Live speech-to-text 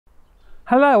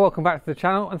Hello, welcome back to the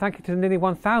channel, and thank you to the nearly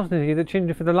 1,000 of you that tuned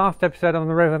in for the last episode on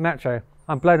the Rover Metro.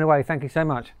 I'm blown away, thank you so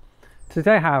much.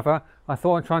 Today, however, I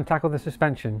thought I'd try and tackle the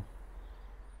suspension.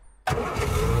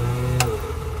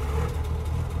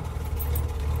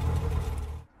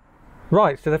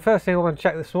 Right, so the first thing I want to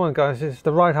check this morning, guys, is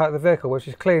the ride height of the vehicle, which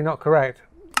is clearly not correct.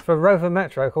 For Rover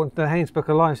Metro, according to the Haynes Book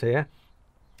of Lives here,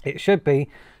 it should be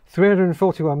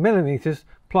 341mm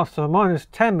plus or minus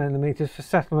 10mm for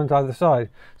settlement either side.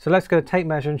 So let's get a tape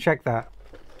measure and check that.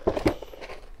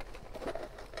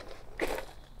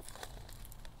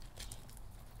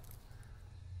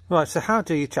 Right, so how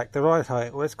do you check the ride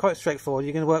height? Well, it's quite straightforward.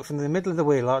 You're going to work from the middle of the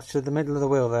wheel arch to the middle of the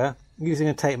wheel there, using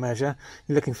a tape measure.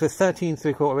 You're looking for 13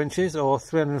 3/4 inches or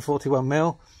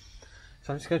 341mm.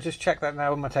 So I'm just going to check that now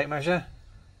with my tape measure.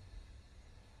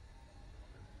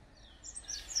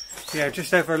 Yeah,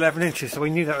 just over 11 inches, so we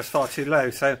knew that was far too low.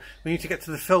 So we need to get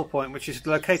to the fill point, which is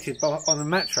located on the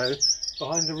Metro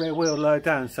behind the rear wheel low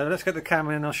down. So let's get the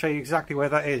camera in and I'll show you exactly where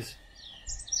that is.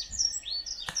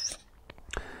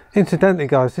 Incidentally,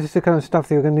 guys, this is the kind of stuff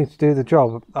that you're going to need to do the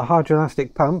job. A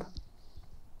hydroelastic pump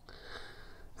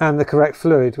and the correct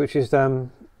fluid, which is that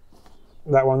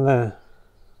one there.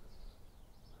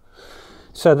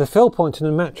 So the fill point in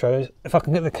the Metro is, if I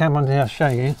can get the camera on here, I'll show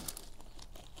you.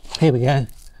 Here we go.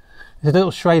 There's a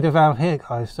little Schrader valve here,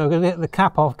 guys. So we're going to get the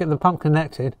cap off, get the pump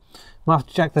connected. We'll have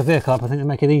to jack the vehicle up, I think, to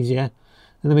make it easier.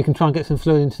 And then we can try and get some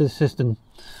fluid into the system.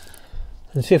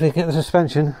 And see if we can get the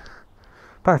suspension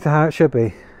back to how it should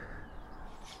be.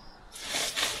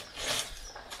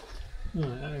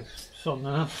 Right, that is solid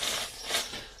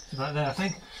enough. Right there, I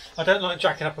think. I don't like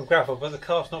jacking up on gravel, but the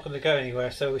car's not going to go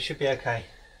anywhere, so we should be okay.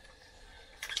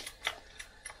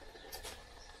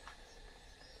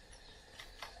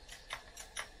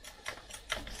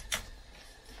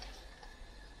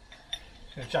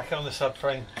 Just going to jack it on the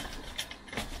subframe.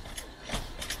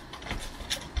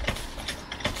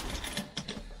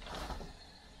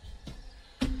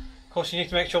 Of course, you need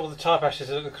to make sure all the tyre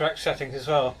pressures are at the correct settings as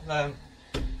well.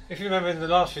 If you remember in the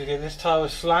last video, this tyre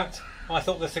was flat. I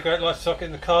thought the cigarette light socket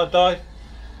in the car died.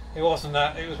 It wasn't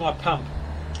that, it was my pump.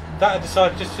 That had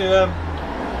decided just to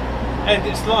end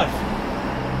its life.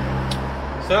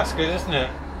 So that's good, isn't it?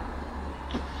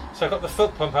 So I got the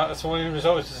foot pump out this morning and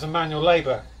resulted in some manual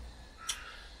labour.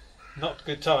 Not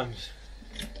good times.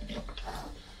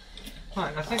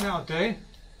 Right, I think that'll do.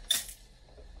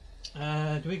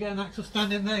 Do we get an axle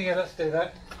stand in there? Yeah, let's do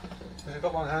that. I've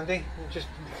got one handy. You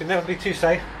can never be too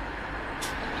safe.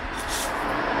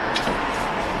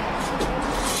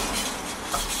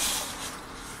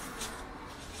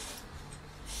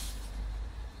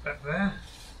 Back there.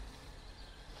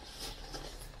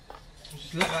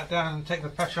 Just let that down and take the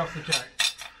pressure off the jack.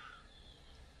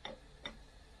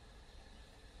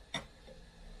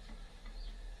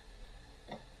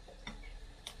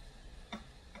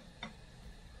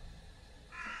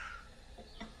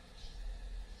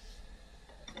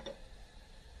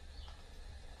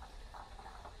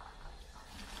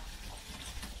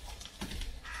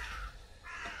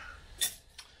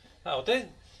 That'll do.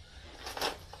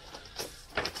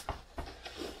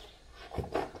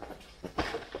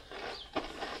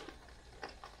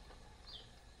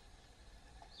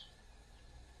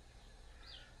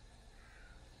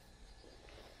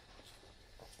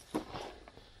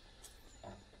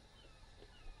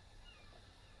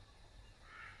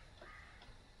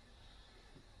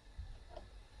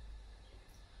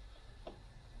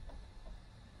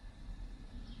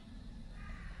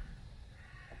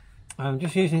 I'm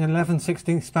just using an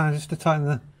 11/16 spanner just to tighten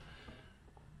the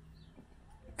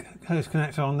hose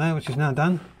connector on there, which is now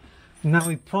done. And now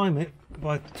we prime it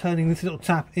by turning this little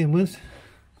tap inwards.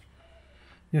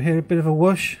 You'll hear a bit of a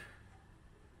whoosh.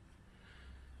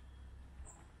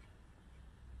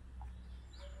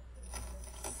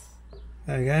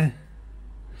 There we go.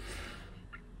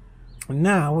 And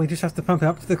now we just have to pump it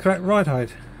up to the correct ride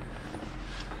height.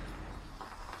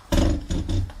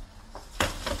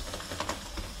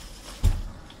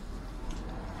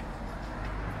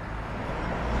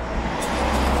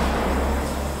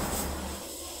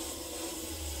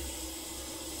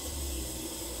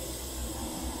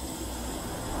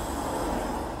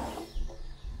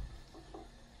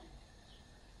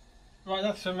 Right,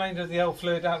 that's the remainder of the old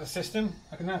fluid out of the system.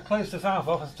 I can now close the valve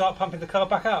off and start pumping the car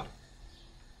back up.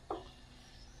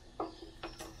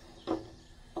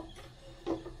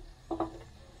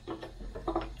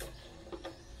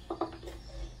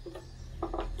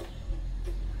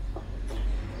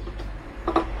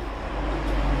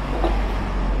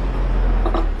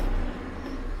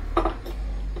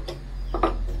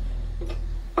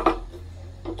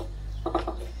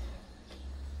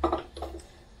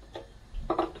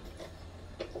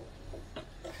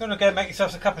 you want to go make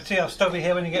yourself a cup of tea, I'll still be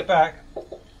here when you get back.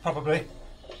 Probably.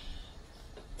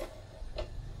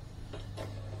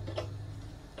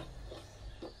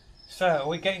 So, are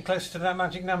we getting closer to that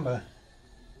magic number?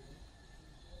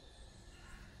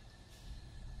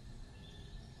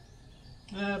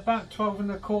 About 12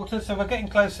 and a quarter, so we're getting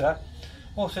closer.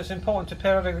 Also, it's important to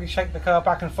periodically shake the car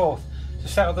back and forth to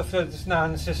settle the fluid that's now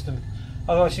in the system.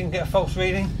 Otherwise you can get a false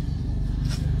reading.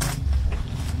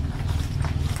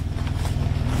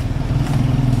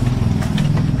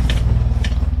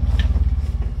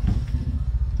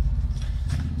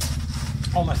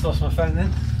 Almost lost my phone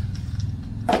then.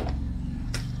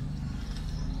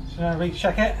 So now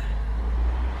recheck it.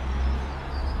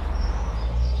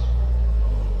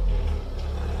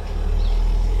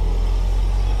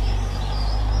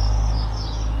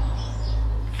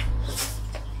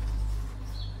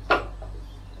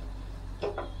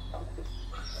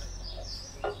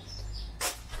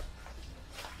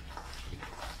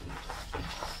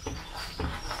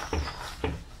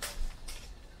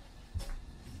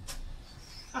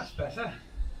 That's better.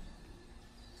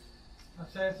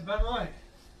 I'd say it's about right.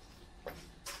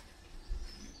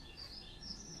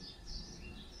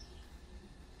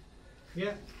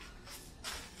 Yeah.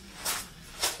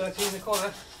 13 in the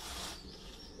corner.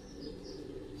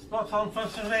 Spot on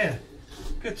front and rear.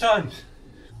 Good times.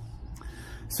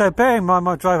 So bearing in mind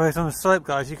my driveway's on a slope,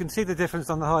 guys, you can see the difference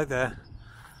on the height there.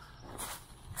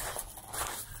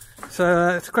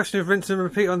 So it's a question of rinse and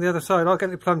repeat on the other side. I'll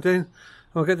get it plumbed in,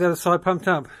 I'll get the other side pumped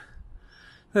up.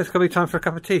 It's going to be time for a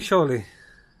cup of tea, surely.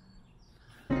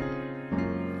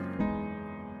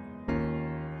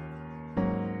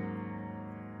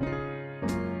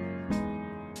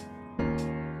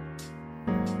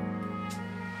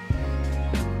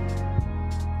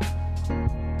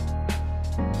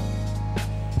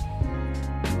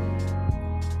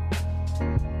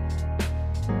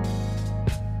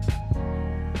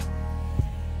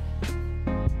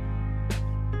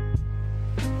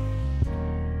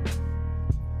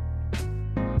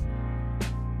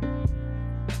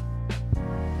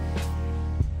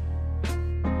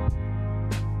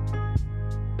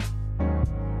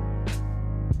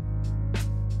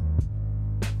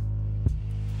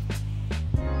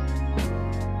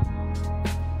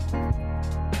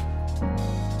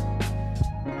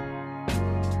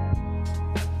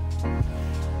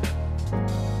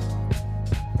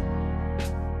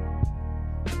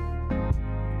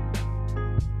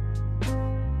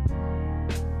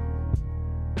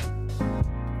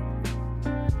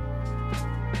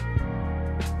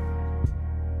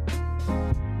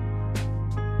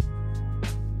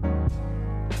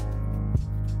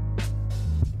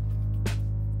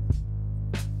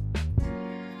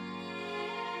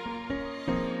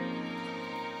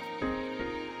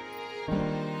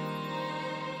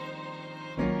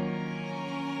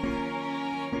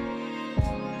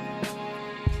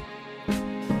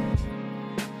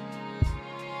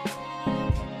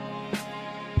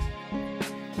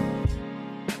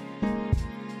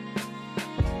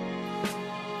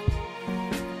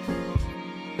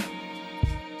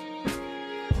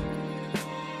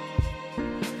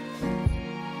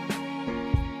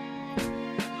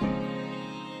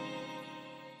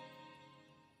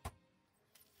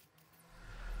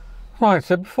 Right,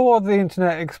 so before the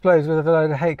internet explodes with a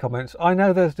load of hate comments, I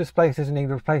know those displacers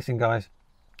need replacing, guys.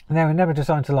 And they were never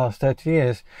designed to last 30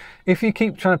 years. If you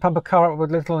keep trying to pump a car up with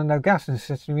little or no gas in the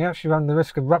system, you actually run the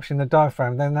risk of rupturing the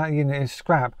diaphragm, then that unit is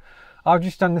scrap. I've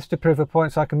just done this to prove a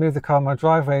point so I can move the car on my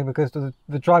driveway because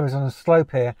the driveway's on a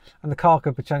slope here and the car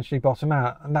could potentially bottom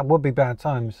out, and that would be bad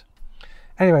times.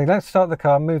 Anyway, let's start the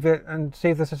car, move it and see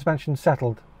if the suspension's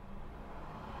settled.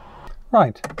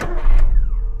 Right.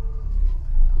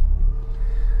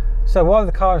 So while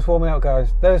the car is warming up,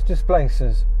 guys, those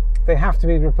displacers, they have to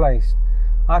be replaced.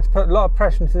 I had to put a lot of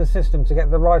pressure into the system to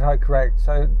get the ride height correct,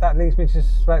 so that leads me to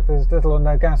suspect there's little or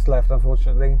no gas left,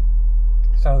 unfortunately.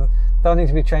 So they'll need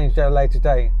to be changed at a later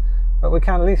date. But we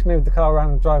can at least move the car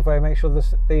around the driveway and make sure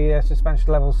the suspension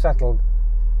level's settled.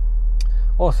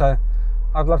 Also,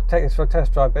 I'd love to take this for a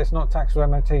test drive, but it's not tax or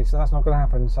MOT, so that's not going to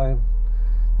happen. So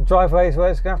the driveway is where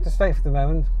it's going to have to stay for the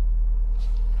moment.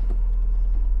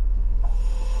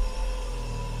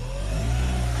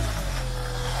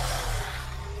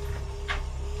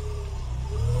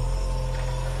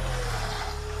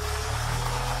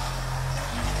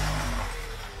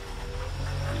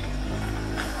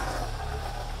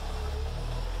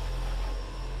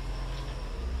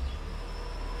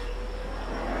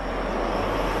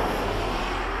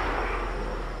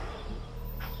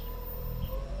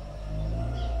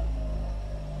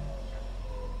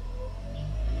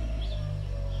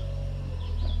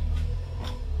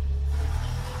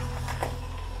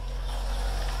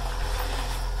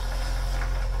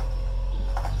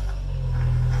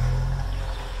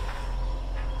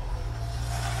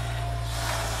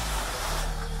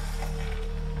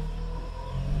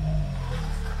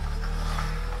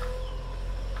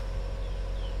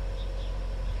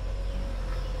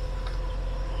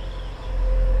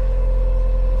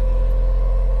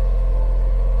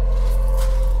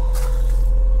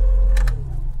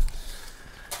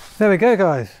 There we go,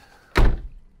 guys.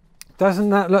 Doesn't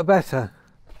that look better?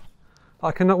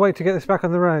 I cannot wait to get this back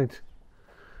on the road.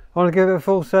 I want to give it a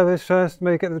full service first,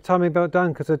 maybe get the timing belt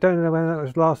done, because I don't know when that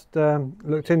was last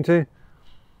looked into.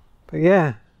 But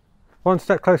yeah, one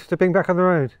step closer to being back on the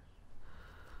road.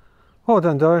 Well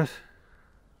done, Doris.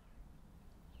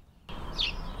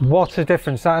 What a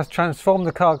difference that has transformed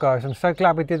the car, guys. I'm so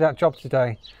glad we did that job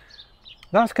today.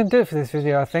 That's going to do it for this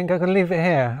video, I think. I'm going to leave it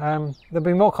here. There'll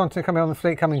be more content coming on the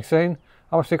fleet coming soon.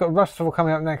 Obviously got Rustful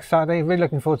coming up next Saturday. Really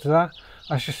looking forward to that.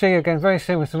 I shall see you again very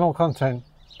soon with some more content.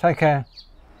 Take care.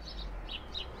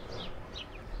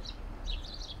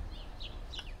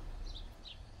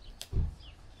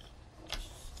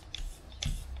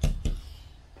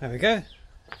 There we go.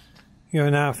 You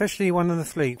are now officially one of the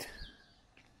fleet.